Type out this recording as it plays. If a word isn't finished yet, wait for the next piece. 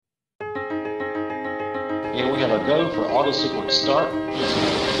And we have a go for auto sequence start. 7, 6,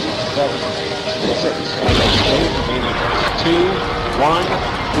 2, 1,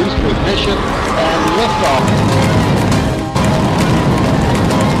 booster ignition, and liftoff.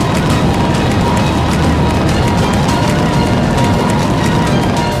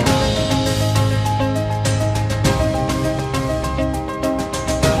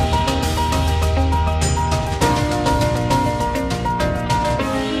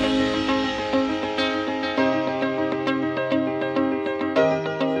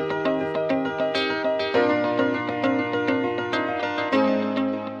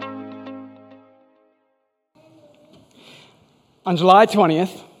 On July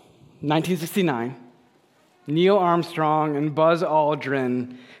 20th, 1969, Neil Armstrong and Buzz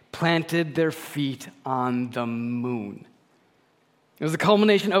Aldrin planted their feet on the moon. It was the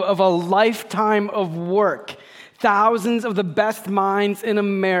culmination of a lifetime of work. Thousands of the best minds in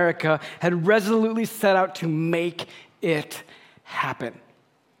America had resolutely set out to make it happen.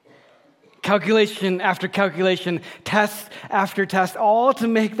 Calculation after calculation, test after test, all to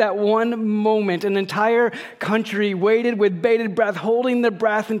make that one moment. An entire country waited with bated breath, holding their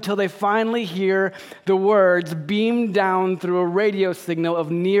breath until they finally hear the words beamed down through a radio signal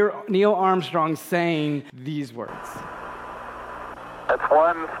of Neil Armstrong saying these words. It's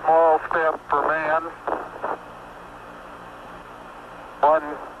one small step for man, one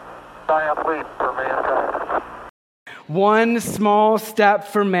giant leap for mankind. One small step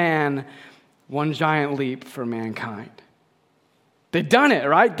for man, one giant leap for mankind. They'd done it,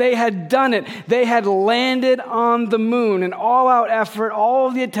 right? They had done it. They had landed on the moon. An all-out effort, all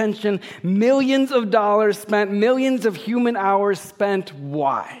of the attention, millions of dollars spent, millions of human hours spent.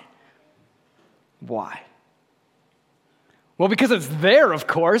 Why? Why? Well, because it's there, of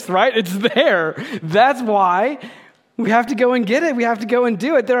course, right? It's there. That's why we have to go and get it. We have to go and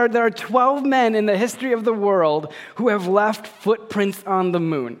do it. There are 12 men in the history of the world who have left footprints on the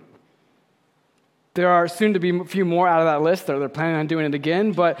moon. There are soon to be a few more out of that list. They're planning on doing it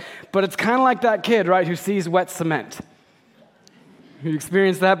again, but it's kind of like that kid, right, who sees wet cement. You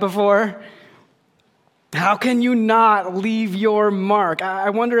experienced that before? How can you not leave your mark? I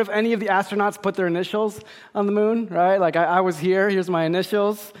wonder if any of the astronauts put their initials on the moon, right? Like I was here, here's my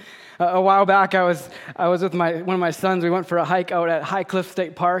initials. A while back, I was with one of my sons. We went for a hike out at High Cliff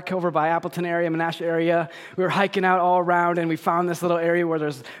State Park over by Appleton area, Menasha area. We were hiking out all around, and we found this little area where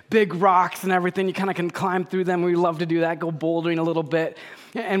there's big rocks and everything. You kind of can climb through them. We love to do that, go bouldering a little bit.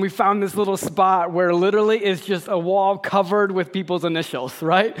 And we found this little spot where literally it's just a wall covered with people's initials,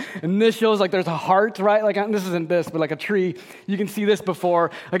 right? Initials, like there's a heart, right? Like this isn't this, but like a tree. You can see this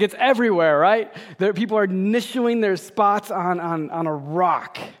before. Like it's everywhere, right? People are initialing their spots on a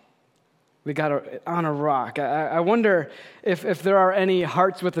rock. We got on a rock. I wonder if there are any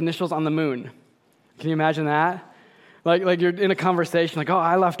hearts with initials on the moon. Can you imagine that? Like you're in a conversation, like, oh,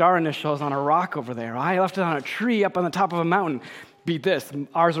 I left our initials on a rock over there. I left it on a tree up on the top of a mountain. Beat this,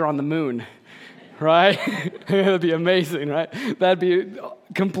 ours are on the moon, right? That'd be amazing, right? That'd be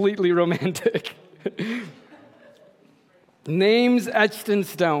completely romantic. Names etched in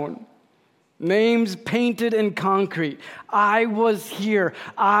stone. Names painted in concrete. I was here.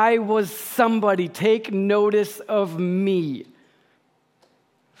 I was somebody. Take notice of me.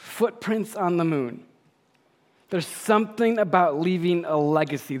 Footprints on the moon. There's something about leaving a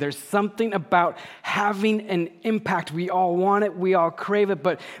legacy. There's something about having an impact. We all want it. We all crave it.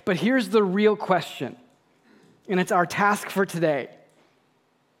 But here's the real question, and it's our task for today.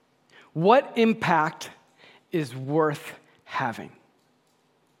 What impact is worth having?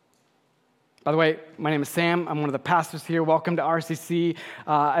 By the way, my name is Sam. I'm one of the pastors here. Welcome to RCC.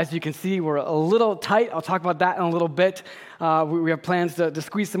 As you can see, we're a little tight. I'll talk about that in a little bit. We have plans to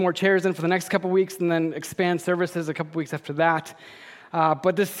squeeze some more chairs in for the next couple weeks and then expand services a couple weeks after that.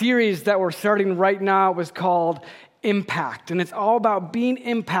 But the series that we're starting right now was called Impact, and it's all about being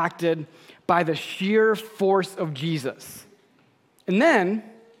impacted by the sheer force of Jesus. And then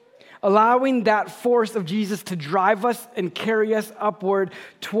allowing that force of Jesus to drive us and carry us upward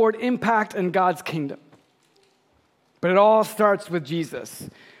toward impact in God's kingdom. But it all starts with Jesus.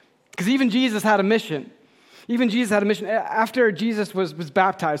 Because even Jesus had a mission. Even Jesus had a mission. After Jesus was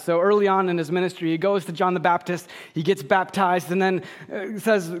baptized, so early on in his ministry, he goes to John the Baptist, he gets baptized, and then it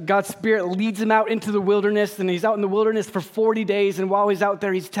says God's Spirit leads him out into the wilderness, and he's out in the wilderness for 40 days, and while he's out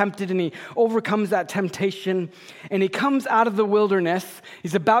there, he's tempted, and he overcomes that temptation, and he comes out of the wilderness.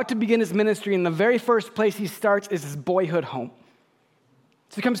 He's about to begin his ministry, and the very first place he starts is his boyhood home.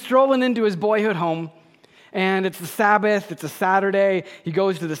 So he comes strolling into his boyhood home, and it's the Sabbath, it's a Saturday. He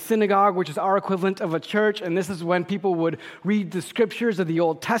goes to the synagogue, which is our equivalent of a church, and this is when people would read the scriptures of the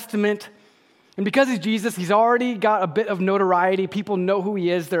Old Testament. And because he's Jesus, he's already got a bit of notoriety. People know who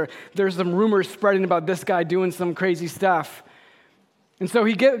he is. There's some rumors spreading about this guy doing some crazy stuff. And so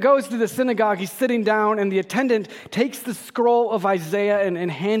he goes to the synagogue, he's sitting down, and the attendant takes the scroll of Isaiah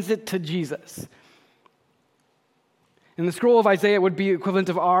and hands it to Jesus. And the scroll of Isaiah would be equivalent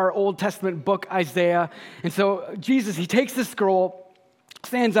of our Old Testament book, Isaiah. And so Jesus, he takes the scroll,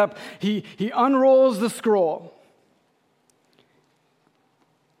 stands up, he unrolls the scroll.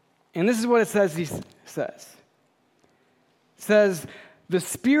 And this is what it says. He says, it says, "The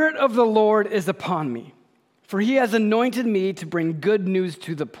Spirit of the Lord is upon me, for he has anointed me to bring good news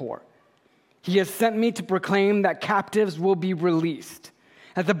to the poor. He has sent me to proclaim that captives will be released,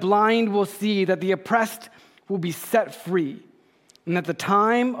 that the blind will see, that the oppressed will be set free, and that the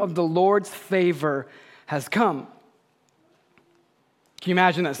time of the Lord's favor has come." Can you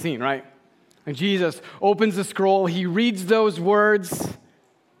imagine that scene, right? And Jesus opens the scroll, he reads those words.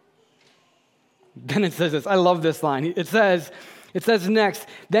 Then it says this. I love this line. It says next,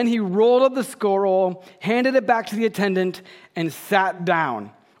 "Then he rolled up the scroll, handed it back to the attendant, and sat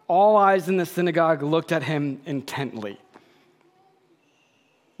down. All eyes in the synagogue looked at him intently."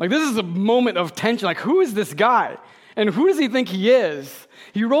 Like, this is a moment of tension. Like, who is this guy? And who does he think he is?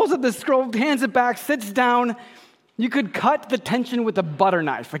 He rolls up the scroll, hands it back, sits down. You could cut the tension with a butter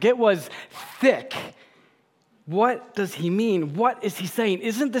knife. Like, it was thick. What does he mean? What is he saying?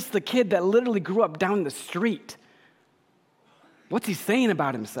 Isn't this the kid that literally grew up down the street? What's he saying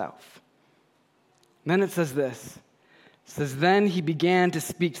about himself? And then it says this. It says, "Then he began to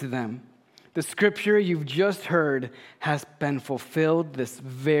speak to them. The scripture you've just heard has been fulfilled this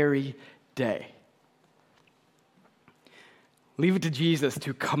very day." Leave it to Jesus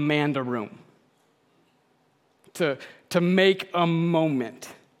to command a room, to make a moment.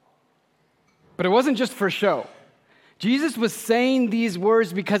 But it wasn't just for show. Jesus was saying these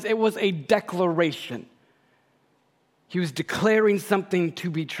words because it was a declaration. He was declaring something to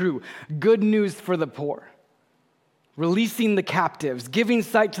be true. Good news for the poor, releasing the captives, giving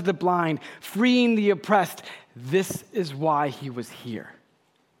sight to the blind, freeing the oppressed. This is why he was here.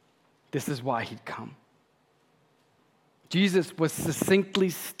 This is why he'd come. Jesus was succinctly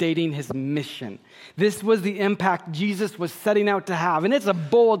stating his mission. This was the impact Jesus was setting out to have. And it's a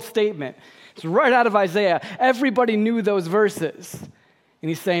bold statement. It's right out of Isaiah. Everybody knew those verses. And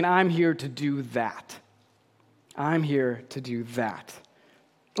he's saying, I'm here to do that. I'm here to do that.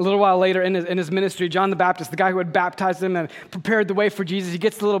 A little while later in his ministry, John the Baptist, the guy who had baptized him and prepared the way for Jesus, he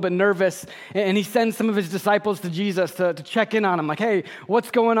gets a little bit nervous, and he sends some of his disciples to Jesus to check in on him. Like, hey, what's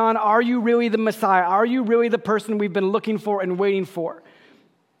going on? Are you really the Messiah? Are you really the person we've been looking for and waiting for?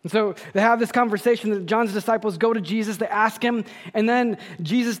 And so they have this conversation that John's disciples go to Jesus, they ask him, and then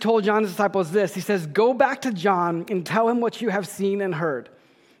Jesus told John's disciples this. He says, "Go back to John and tell him what you have seen and heard.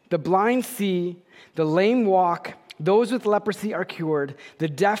 The blind see, the lame walk, those with leprosy are cured, the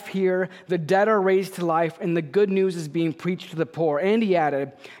deaf hear, the dead are raised to life, and the good news is being preached to the poor." And he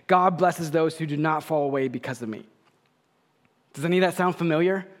added, "God blesses those who do not fall away because of me." Does any of that sound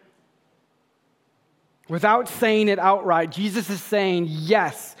familiar? Without saying it outright, Jesus is saying,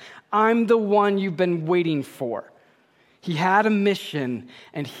 yes, I'm the one you've been waiting for. He had a mission,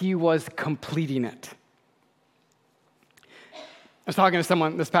 and he was completing it. I was talking to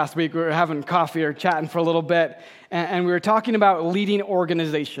someone this past week. We were having coffee or chatting for a little bit, and we were talking about leading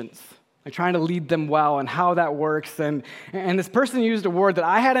organizations, like trying to lead them well and how that works. And this person used a word that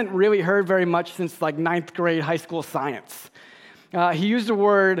I hadn't really heard very much since like 9th grade high school science. He used the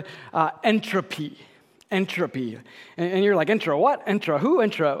word entropy. Entropy. And you're like, intro what? Intro who?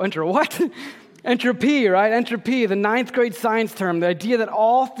 Intro what? Entropy, right? Entropy, the 9th grade science term, the idea that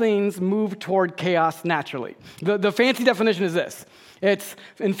all things move toward chaos naturally. The fancy definition is this. It's,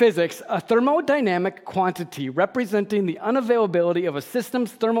 in physics, a thermodynamic quantity representing the unavailability of a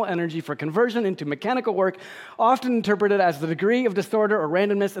system's thermal energy for conversion into mechanical work, often interpreted as the degree of disorder or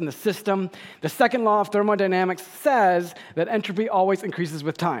randomness in the system. The second law of thermodynamics says that entropy always increases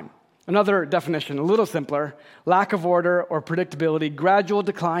with time. Another definition, a little simpler, lack of order or predictability, gradual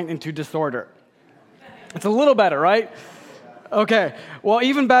decline into disorder. It's a little better, right? Okay, well,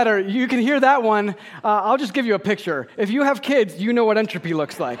 even better, you can hear that one. I'll just give you a picture. If you have kids, you know what entropy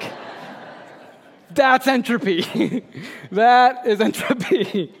looks like. That's entropy. That is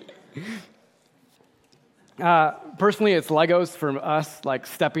entropy. Personally, it's Legos for us, like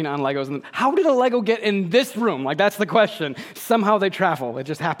stepping on Legos. And how did a Lego get in this room? Like, that's the question. Somehow they travel. It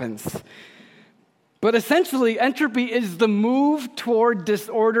just happens. But essentially, entropy is the move toward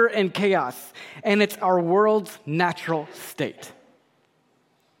disorder and chaos, and it's our world's natural state.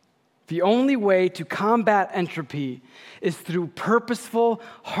 The only way to combat entropy is through purposeful,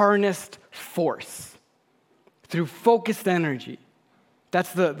 harnessed force, through focused energy.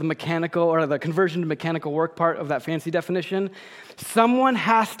 That's the mechanical or the conversion to mechanical work part of that fancy definition. Someone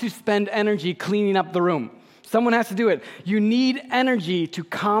has to spend energy cleaning up the room. Someone has to do it. You need energy to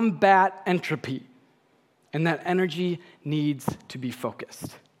combat entropy, and that energy needs to be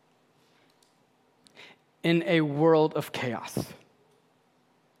focused. In a world of chaos,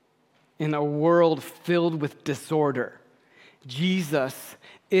 in a world filled with disorder, Jesus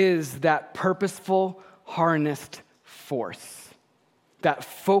is that purposeful, harnessed force. That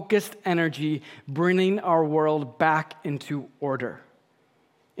focused energy bringing our world back into order.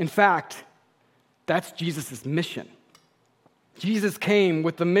 In fact, that's Jesus' mission. Jesus came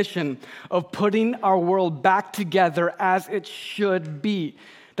with the mission of putting our world back together as it should be.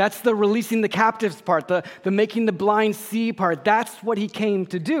 That's the releasing the captives part, the making the blind see part. That's what he came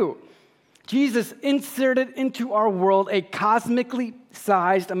to do. Jesus inserted into our world a cosmically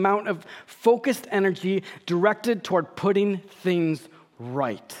sized amount of focused energy directed toward putting things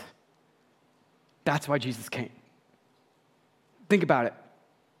right. That's why Jesus came. Think about it.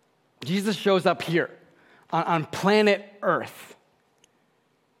 Jesus shows up here on planet Earth.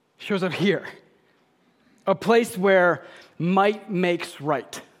 Shows up here. A place where might makes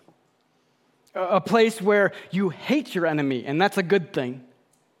right. A place where you hate your enemy, and that's a good thing.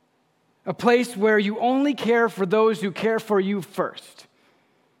 A place where you only care for those who care for you first.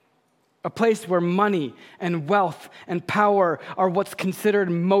 A place where money and wealth and power are what's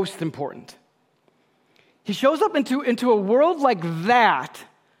considered most important. He shows up into a world like that,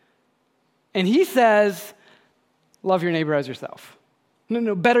 and he says, love your neighbor as yourself.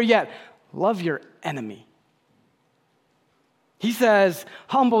 No, better yet, love your enemy. He says,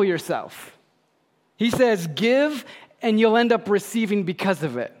 humble yourself. He says, give and you'll end up receiving because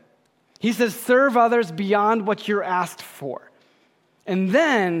of it. He says, serve others beyond what you're asked for. And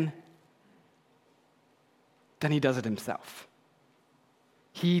then he does it himself.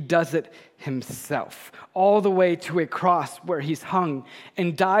 He does it himself, all the way to a cross where he's hung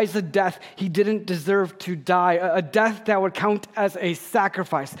and dies a death he didn't deserve to die, a death that would count as a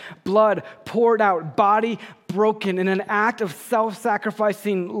sacrifice, blood poured out, body broken in an act of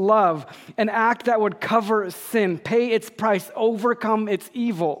self-sacrificing love, an act that would cover sin, pay its price, overcome its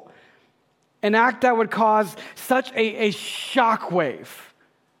evil, an act that would cause such a shockwave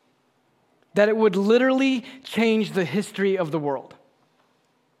that it would literally change the history of the world.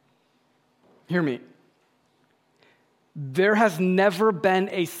 Hear me. There has never been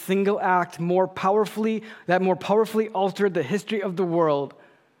a single act that more powerfully altered the history of the world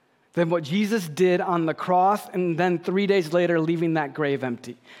than what Jesus did on the cross and then 3 days later leaving that grave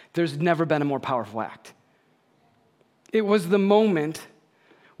empty. There's never been a more powerful act. It was the moment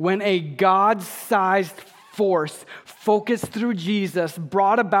when a God-sized force focused through Jesus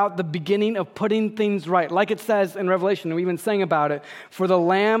brought about the beginning of putting things right. Like it says in Revelation, we even sang about it, for the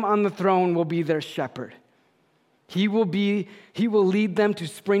Lamb on the throne will be their shepherd. He will lead them to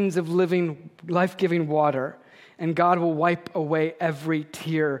springs of living, life-giving water, and God will wipe away every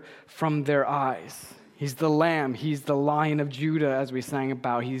tear from their eyes. He's the Lamb. He's the Lion of Judah, as we sang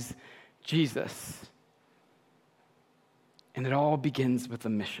about. He's Jesus. And it all begins with a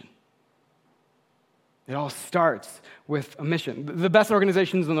mission. It all starts with a mission. The best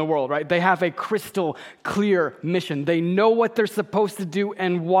organizations in the world, right? They have a crystal clear mission. They know what they're supposed to do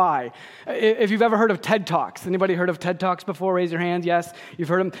and why. If you've ever heard of TED Talks, anybody heard of TED Talks before? Raise your hand. Yes, you've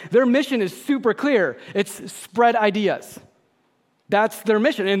heard them. Their mission is super clear. It's spread ideas. That's their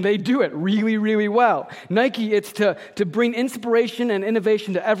mission, and they do it really, really well. Nike, it's to bring inspiration and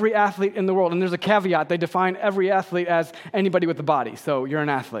innovation to every athlete in the world. And there's a caveat. They define every athlete as anybody with a body, so you're an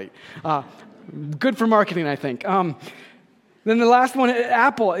athlete. Good for marketing, I think. Then the last one,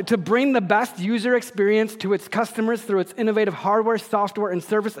 Apple, to bring the best user experience to its customers through its innovative hardware, software, and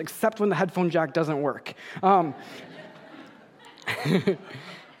service, except when the headphone jack doesn't work. But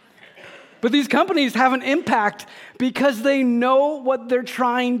these companies have an impact because they know what they're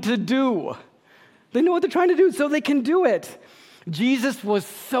trying to do. They know what they're trying to do, so they can do it. Jesus was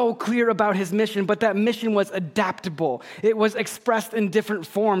so clear about his mission, but that mission was adaptable. It was expressed in different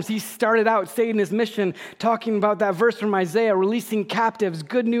forms. He started out stating his mission, talking about that verse from Isaiah, releasing captives,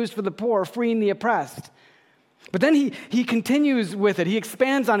 good news for the poor, freeing the oppressed. But then he continues with it. He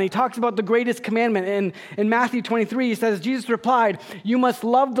expands on it. He talks about the greatest commandment. In Matthew 23, he says, Jesus replied, you must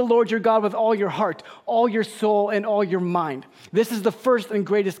love the Lord your God with all your heart, all your soul, and all your mind. This is the first and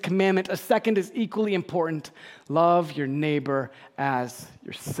greatest commandment. A second is equally important. Love your neighbor as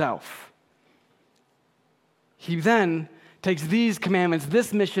yourself. He then takes these commandments,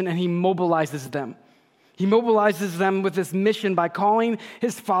 this mission, and he mobilizes them. He mobilizes them with this mission by calling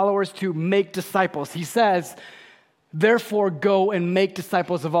his followers to make disciples. He says, therefore, go and make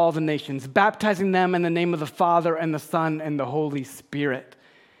disciples of all the nations, baptizing them in the name of the Father and the Son and the Holy Spirit.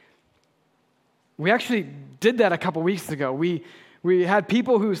 We actually did that a couple weeks ago. We had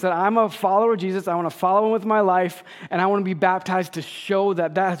people who said, I'm a follower of Jesus, I want to follow him with my life, and I want to be baptized to show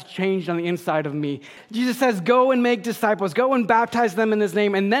that that has changed on the inside of me. Jesus says, go and make disciples, go and baptize them in his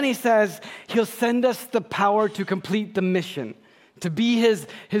name, and then he says, he'll send us the power to complete the mission, to be his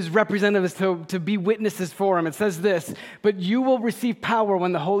representatives, to be witnesses for him. It says this, but you will receive power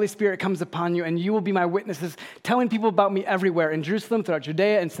when the Holy Spirit comes upon you, and you will be my witnesses, telling people about me everywhere, in Jerusalem, throughout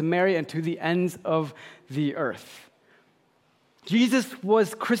Judea and Samaria, and to the ends of the earth. Jesus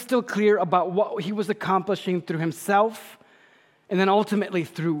was crystal clear about what he was accomplishing through himself and then ultimately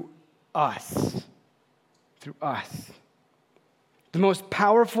through us. Through us. The most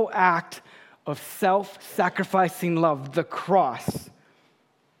powerful act of self-sacrificing love, the cross,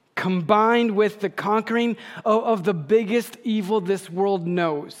 combined with the conquering of the biggest evil this world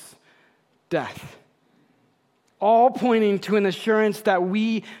knows, death. All pointing to an assurance that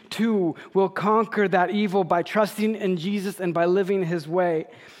we too will conquer that evil by trusting in Jesus and by living his way.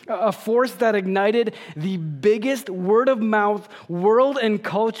 A force that ignited the biggest word-of-mouth, world and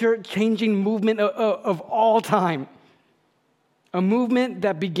culture-changing movement of all time. A movement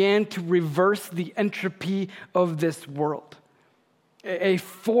that began to reverse the entropy of this world. A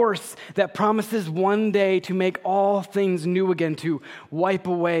force that promises one day to make all things new again, to wipe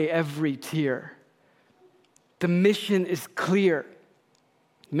away every tear. The mission is clear.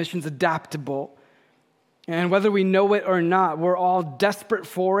 The mission's adaptable. And whether we know it or not, we're all desperate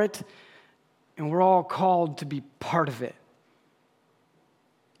for it, and we're all called to be part of it.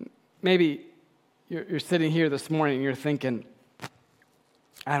 Maybe you're sitting here this morning and you're thinking,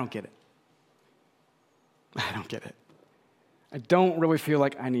 I don't get it. I don't get it. I don't really feel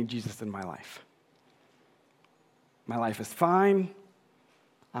like I need Jesus in my life. My life is fine.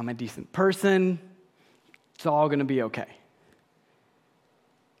 I'm a decent person. It's all going to be okay.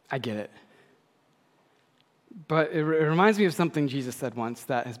 I get it. But it reminds me of something Jesus said once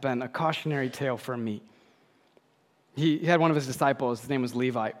that has been a cautionary tale for me. He had one of his disciples, his name was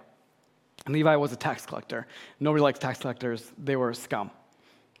Levi. And Levi was a tax collector. Nobody likes tax collectors. They were scum.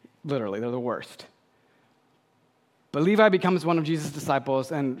 Literally, they're the worst. But Levi becomes one of Jesus'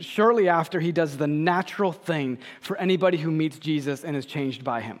 disciples, and shortly after, he does the natural thing for anybody who meets Jesus and is changed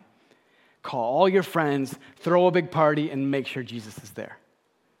by him. Call all your friends, throw a big party, and make sure Jesus is there.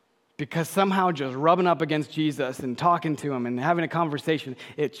 Because somehow just rubbing up against Jesus and talking to him and having a conversation,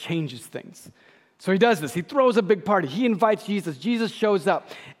 it changes things. So he does this. He throws a big party. He invites Jesus. Jesus shows up,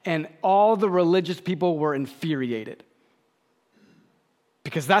 and all the religious people were infuriated.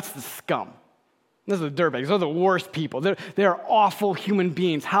 Because that's the scum. Those are the dirtbags. Those are the worst people. They're awful human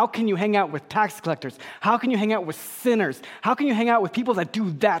beings. How can you hang out with tax collectors? How can you hang out with sinners? How can you hang out with people that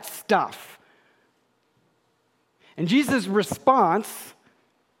do that stuff? And Jesus' response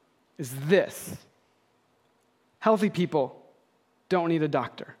is this. Healthy people don't need a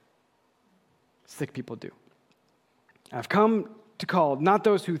doctor. Sick people do. I've come to call not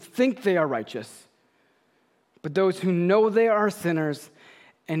those who think they are righteous, but those who know they are sinners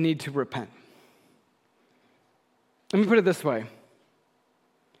and need to repent. Let me put it this way.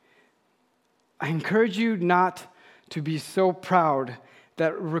 I encourage you not to be so proud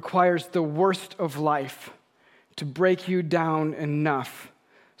that it requires the worst of life to break you down enough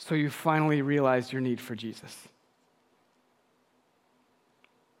so you finally realize your need for Jesus.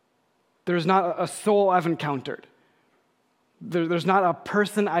 There's not a soul I've encountered. There's not a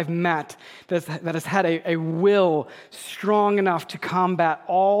person I've met that has had a will strong enough to combat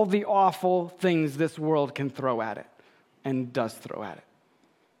all the awful things this world can throw at it and does throw at it.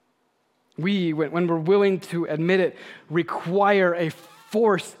 We, when we're willing to admit it, require a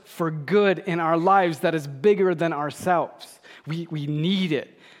force for good in our lives that is bigger than ourselves. We need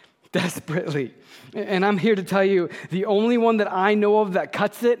it desperately. And I'm here to tell you, the only one that I know of that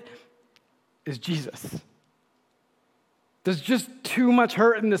cuts it is Jesus. There's just too much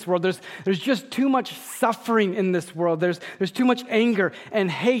hurt in this world. There's just too much suffering in this world. There's too much anger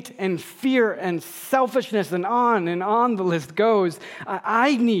and hate and fear and selfishness and on the list goes.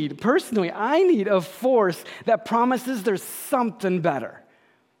 I need a force that promises there's something better.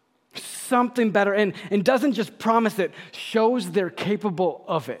 Something better. And doesn't just promise it, shows they're capable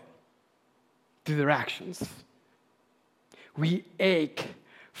of it through their actions. We ache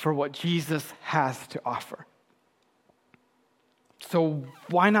for what Jesus has to offer. So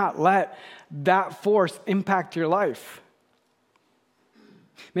why not let that force impact your life?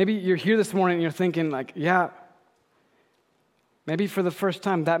 Maybe you're here this morning and you're thinking like, yeah, maybe for the first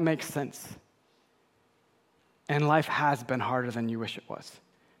time that makes sense. And life has been harder than you wish it was.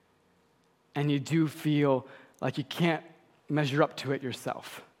 And you do feel like you can't measure up to it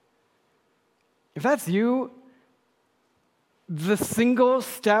yourself. If that's you, the single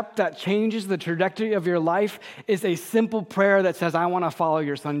step that changes the trajectory of your life is a simple prayer that says, I want to follow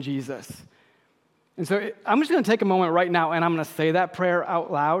your son, Jesus. And so I'm just going to take a moment right now and I'm going to say that prayer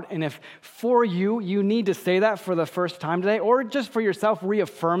out loud. And if for you, you need to say that for the first time today, or just for yourself,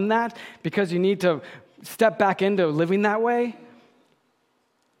 reaffirm that because you need to step back into living that way,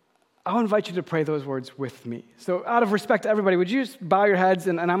 I'll invite you to pray those words with me. So out of respect to everybody, would you just bow your heads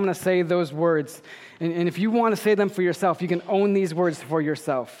and I'm going to say those words. And if you want to say them for yourself, you can own these words for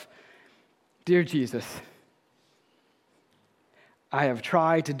yourself. Dear Jesus, I have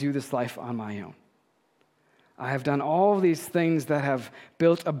tried to do this life on my own. I have done all these things that have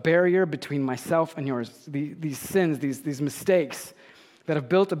built a barrier between myself and yours. These sins, these mistakes that have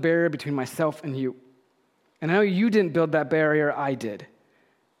built a barrier between myself and you. And I know you didn't build that barrier, I did.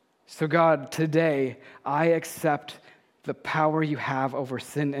 So God, today, I accept the power you have over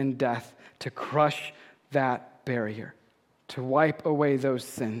sin and death to crush that barrier, to wipe away those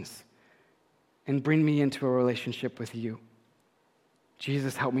sins, and bring me into a relationship with you.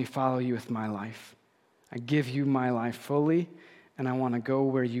 Jesus, help me follow you with my life. I give you my life fully, and I want to go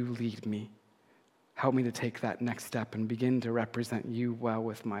where you lead me. Help me to take that next step and begin to represent you well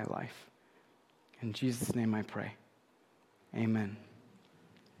with my life. In Jesus' name I pray. Amen.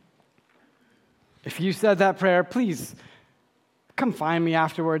 If you said that prayer, please come find me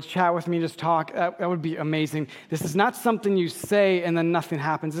afterwards, chat with me, just talk. That would be amazing. This is not something you say and then nothing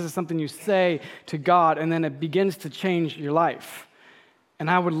happens. This is something you say to God, and then it begins to change your life. And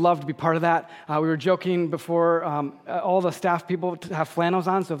I would love to be part of that. We were joking before, all the staff people have flannels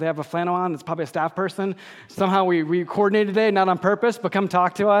on, so if they have a flannel on, it's probably a staff person. Somehow we coordinated today, not on purpose, but come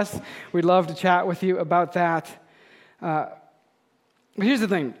talk to us. We'd love to chat with you about that. But here's the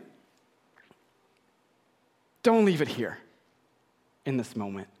thing. Don't leave it here in this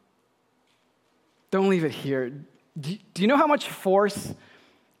moment. Don't leave it here. Do you know how much force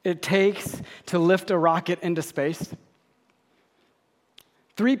it takes to lift a rocket into space?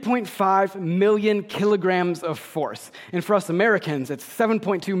 3.5 million kilograms of force. And for us Americans, it's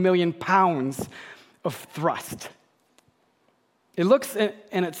 7.2 million pounds of thrust. It looks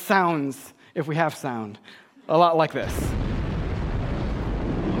and it sounds, if we have sound, a lot like this.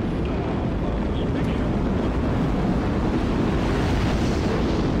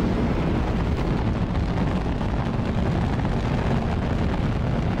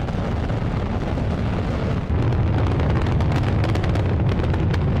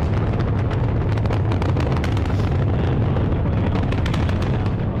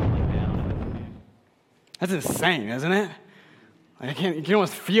 That's insane, isn't it? You can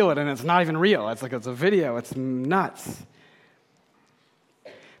almost feel it, and it's not even real. It's like it's a video. It's nuts.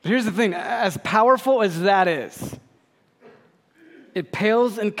 But here's the thing. As powerful as that is, it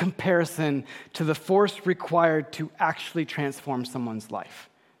pales in comparison to the force required to actually transform someone's life.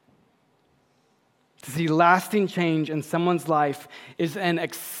 To see lasting change in someone's life is an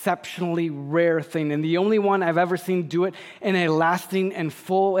exceptionally rare thing. And the only one I've ever seen do it in a lasting and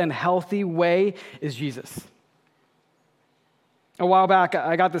full and healthy way is Jesus. A while back,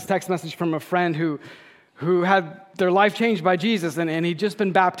 I got this text message from a friend who had their life changed by Jesus, and he'd just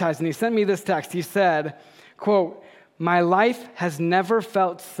been baptized. And he sent me this text. He said, quote, "My life has never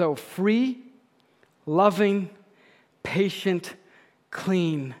felt so free, loving, patient,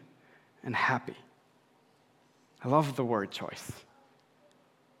 clean, and happy." I love the word choice.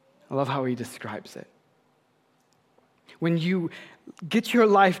 I love how he describes it. When you get your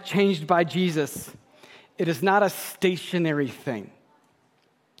life changed by Jesus, it is not a stationary thing.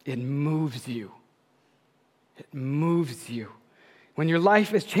 It moves you. It moves you. When your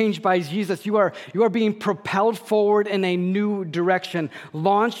life is changed by Jesus, you are being propelled forward in a new direction,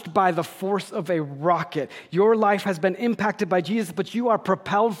 launched by the force of a rocket. Your life has been impacted by Jesus, but you are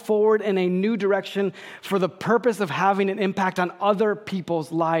propelled forward in a new direction for the purpose of having an impact on other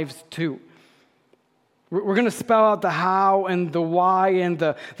people's lives too. We're going to spell out the how and the why and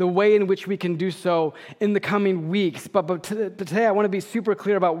the way in which we can do so in the coming weeks. But today I want to be super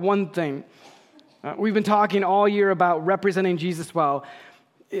clear about one thing. We've been talking all year about representing Jesus well.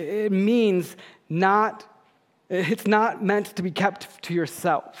 It means it's not meant to be kept to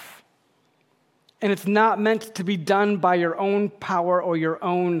yourself. And it's not meant to be done by your own power or your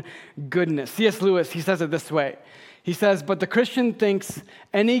own goodness. C.S. Lewis, he says it this way. He says, "But the Christian thinks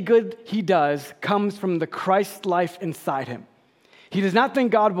any good he does comes from the Christ life inside him. He does not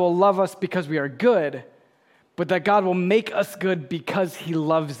think God will love us because we are good, but that God will make us good because he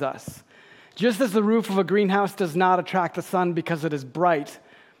loves us. Just as the roof of a greenhouse does not attract the sun because it is bright,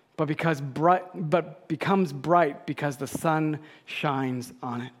 but becomes bright because the sun shines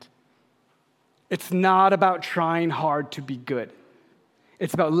on it. It's not about trying hard to be good.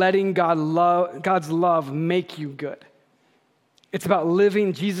 It's about letting God's love make you good. It's about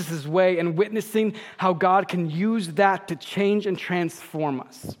living Jesus' way and witnessing how God can use that to change and transform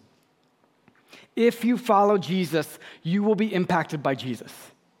us. If you follow Jesus, you will be impacted by Jesus.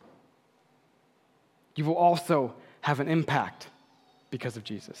 You will also have an impact because of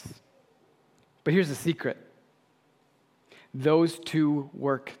Jesus. But here's the secret. Those two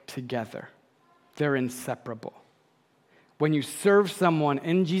work together. They're inseparable. When you serve someone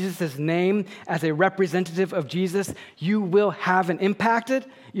in Jesus' name as a representative of Jesus, you will have an impact,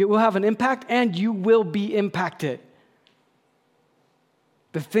 and you will be impacted.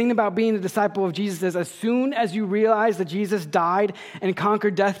 The thing about being a disciple of Jesus is as soon as you realize that Jesus died and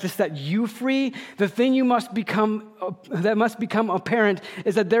conquered death to set you free, the thing that must become apparent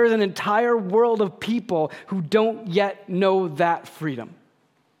is that there is an entire world of people who don't yet know that freedom.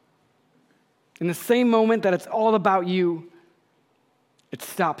 In the same moment that it's all about you, it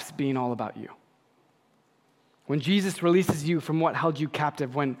stops being all about you. When Jesus releases you from what held you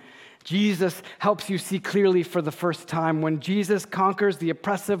captive, when Jesus helps you see clearly for the first time, when Jesus conquers the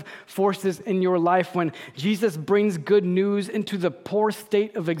oppressive forces in your life, when Jesus brings good news into the poor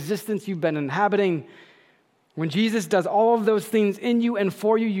state of existence you've been inhabiting, when Jesus does all of those things in you and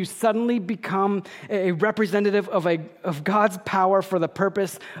for you, you suddenly become a representative of God's power for the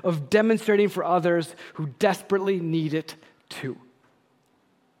purpose of demonstrating for others who desperately need it too.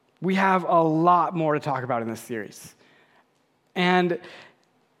 We have a lot more to talk about in this series. And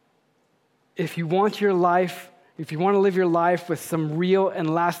if you want to live your life with some real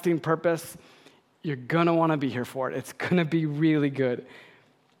and lasting purpose, you're going to want to be here for it. It's going to be really good.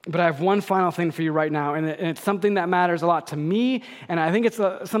 But I have one final thing for you right now, and it's something that matters a lot to me, and I think it's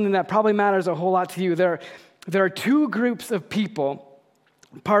something that probably matters a whole lot to you. There are two groups of people,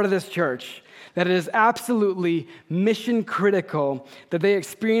 part of this church, that it is absolutely mission critical that they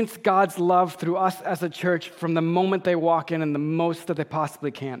experience God's love through us as a church from the moment they walk in and the most that they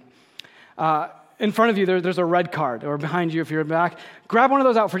possibly can. In front of you, there's a red card, or behind you if you're back. Grab one of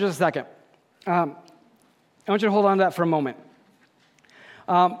those out for just a second. I want you to hold on to that for a moment.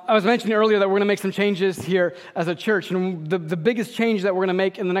 I was mentioning earlier that we're going to make some changes here as a church, and the biggest change that we're going to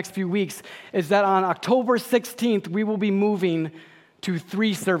make in the next few weeks is that on October 16th, we will be moving to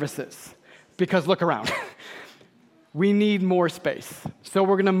 3 services, because look around. We need more space. So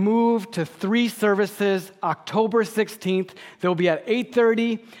we're going to move to 3 services October 16th. They'll be at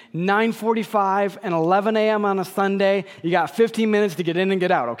 8:30, 9:45, and 11 a.m. on a Sunday. You got 15 minutes to get in and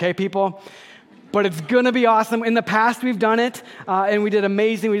get out, okay, people? But it's going to be awesome. In the past, we've done it, and we did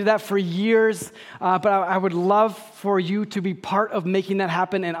amazing. We did that for years. But I would love for you to be part of making that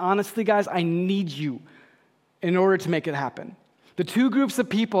happen. And honestly, guys, I need you in order to make it happen. The two groups of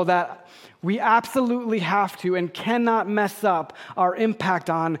people that we absolutely have to and cannot mess up our impact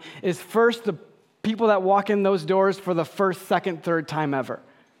on is first the people that walk in those doors for the first, second, third time ever.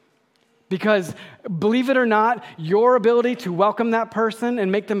 Because believe it or not, your ability to welcome that person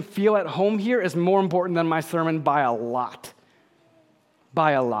and make them feel at home here is more important than my sermon by a lot.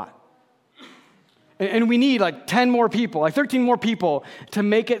 By a lot. And we need like 10 more people, like 13 more people to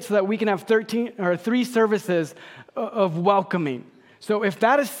make it so that we can have 3 services of welcoming. So if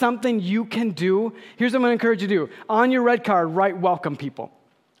that is something you can do, here's what I'm going to encourage you to do. On your red card, write welcome people.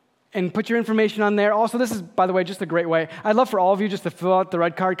 And put your information on there. Also, this is, by the way, just a great way. I'd love for all of you just to fill out the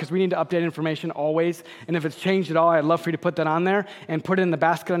red card because we need to update information always. And if it's changed at all, I'd love for you to put that on there and put it in the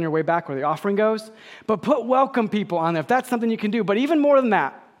basket on your way back where the offering goes. But put welcome people on there if that's something you can do. But even more than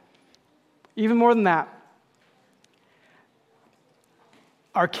that,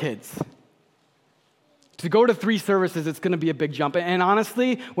 our kids. To go to 3 services, it's going to be a big jump. And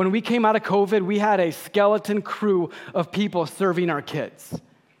honestly, when we came out of COVID, we had a skeleton crew of people serving our kids.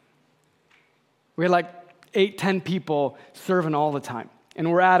 We had like 8, 10 people serving all the time.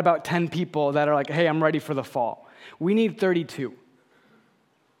 And we're at about 10 people that are like, hey, I'm ready for the fall. We need 32.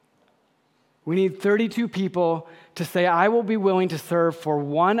 We need 32 people to say, I will be willing to serve for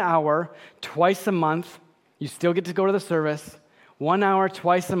 1 hour twice a month. You still get to go to the service. 1 hour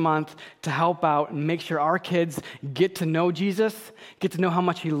twice a month to help out and make sure our kids get to know Jesus, get to know how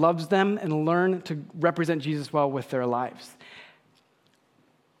much he loves them, and learn to represent Jesus well with their lives.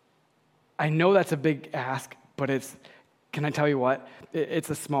 I know that's a big ask, but can I tell you what? It's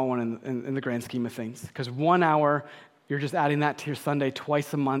a small one in the grand scheme of things. Because 1 hour, You're just adding that to your Sunday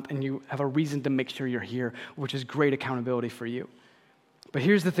twice a month, and you have a reason to make sure you're here, which is great accountability for you. But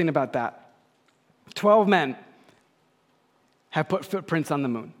here's the thing about that. 12 men have put footprints on the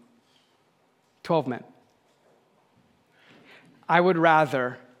moon. 12 men. I would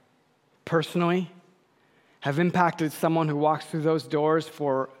rather, personally, have impacted someone who walks through those doors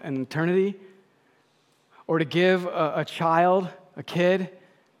for an eternity, or to give a child, a kid,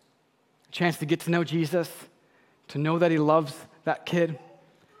 a chance to get to know Jesus, to know that he loves that kid,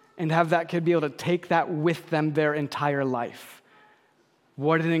 and have that kid be able to take that with them their entire life.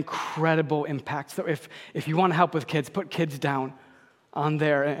 What an incredible impact. So if you want to help with kids, put kids down on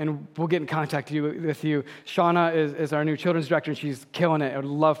there, and we'll get in contact with you. Shauna is our new children's director, and she's killing it. I would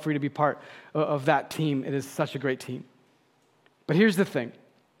love for you to be part of that team. It is such a great team. But here's the thing,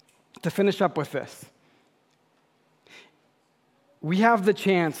 to finish up with this. We have the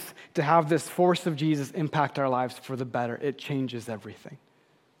chance to have this force of Jesus impact our lives for the better. It changes everything.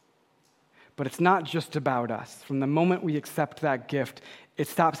 But it's not just about us. From the moment we accept that gift, it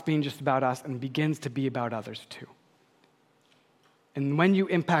stops being just about us and begins to be about others too. And when you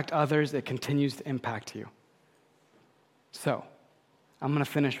impact others, it continues to impact you. So, I'm going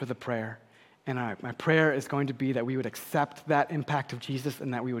to finish with a prayer. And my prayer is going to be that we would accept that impact of Jesus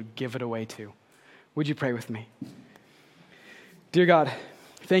and that we would give it away too. Would you pray with me? Dear God,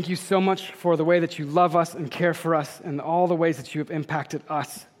 thank you so much for the way that you love us and care for us and all the ways that you have impacted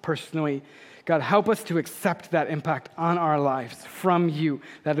us personally. God, help us to accept that impact on our lives from you,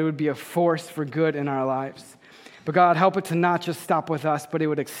 that it would be a force for good in our lives. But God, help it to not just stop with us, but it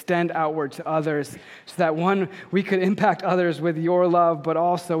would extend outward to others so that, one, we could impact others with your love, but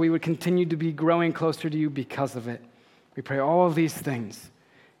also we would continue to be growing closer to you because of it. We pray all of these things.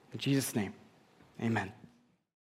 In Jesus' name, amen.